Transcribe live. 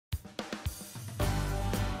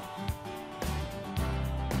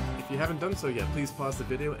haven't done so yet, please pause the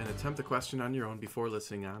video and attempt the question on your own before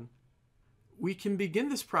listening on. We can begin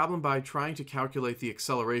this problem by trying to calculate the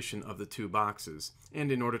acceleration of the two boxes.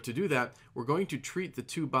 And in order to do that, we're going to treat the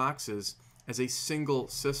two boxes as a single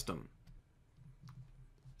system.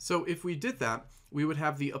 So if we did that, we would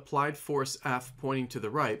have the applied force F pointing to the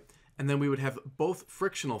right, and then we would have both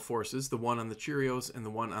frictional forces, the one on the Cheerios and the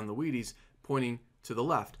one on the Wheaties, pointing to the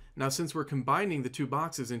left. Now, since we're combining the two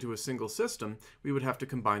boxes into a single system, we would have to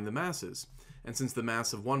combine the masses. And since the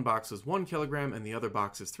mass of one box is 1 kilogram and the other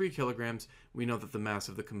box is 3 kilograms, we know that the mass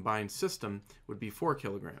of the combined system would be 4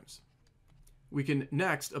 kilograms. We can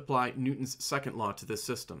next apply Newton's second law to this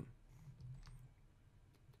system.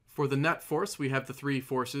 For the net force, we have the three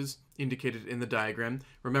forces indicated in the diagram.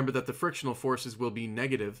 Remember that the frictional forces will be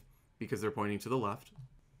negative because they're pointing to the left.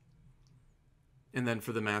 And then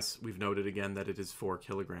for the mass, we've noted again that it is 4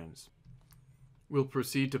 kilograms. We'll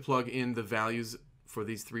proceed to plug in the values for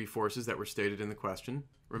these three forces that were stated in the question.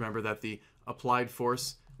 Remember that the applied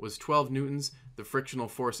force was 12 newtons, the frictional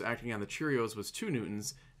force acting on the Cheerios was 2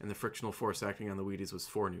 newtons, and the frictional force acting on the Wheaties was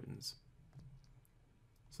 4 newtons.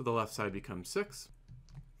 So the left side becomes 6.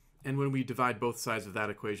 And when we divide both sides of that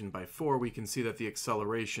equation by 4, we can see that the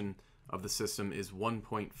acceleration of the system is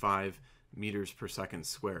 1.5 meters per second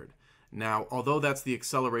squared. Now, although that's the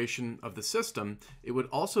acceleration of the system, it would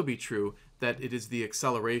also be true that it is the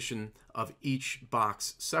acceleration of each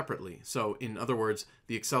box separately. So, in other words,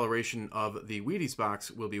 the acceleration of the Wheaties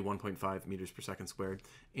box will be 1.5 meters per second squared,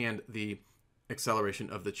 and the acceleration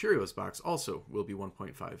of the Cheerios box also will be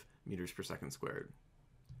 1.5 meters per second squared.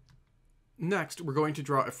 Next, we're going to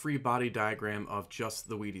draw a free body diagram of just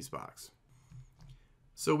the Wheaties box.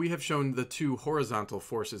 So we have shown the two horizontal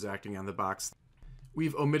forces acting on the box.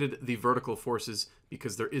 We've omitted the vertical forces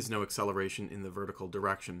because there is no acceleration in the vertical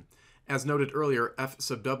direction. As noted earlier, F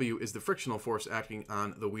sub W is the frictional force acting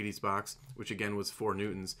on the Wheaties box, which again was 4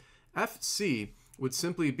 newtons. Fc would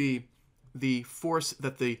simply be the force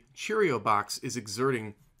that the Cheerio box is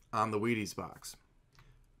exerting on the Wheaties box.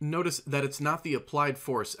 Notice that it's not the applied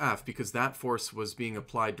force F because that force was being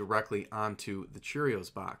applied directly onto the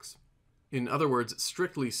Cheerios box. In other words,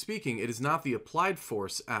 strictly speaking, it is not the applied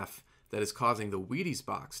force F that is causing the Wheaties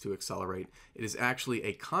box to accelerate. It is actually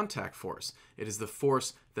a contact force. It is the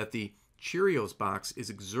force that the Cheerios box is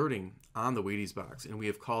exerting on the Wheaties box, and we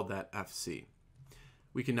have called that Fc.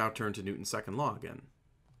 We can now turn to Newton's second law again.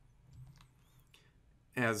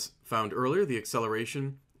 As found earlier, the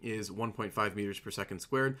acceleration is 1.5 meters per second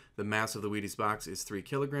squared. The mass of the Wheaties box is 3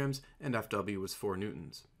 kilograms, and Fw was 4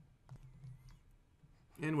 newtons.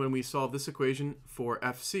 And when we solve this equation for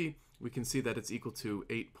Fc, we can see that it's equal to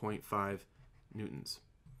 8.5 newtons.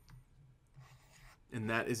 And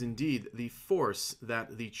that is indeed the force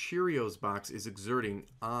that the Cheerios box is exerting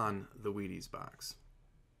on the Wheaties box.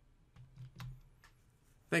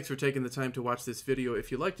 Thanks for taking the time to watch this video. If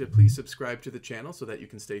you liked it, please subscribe to the channel so that you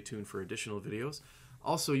can stay tuned for additional videos.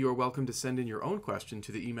 Also, you are welcome to send in your own question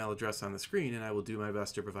to the email address on the screen, and I will do my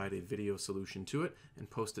best to provide a video solution to it and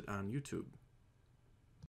post it on YouTube.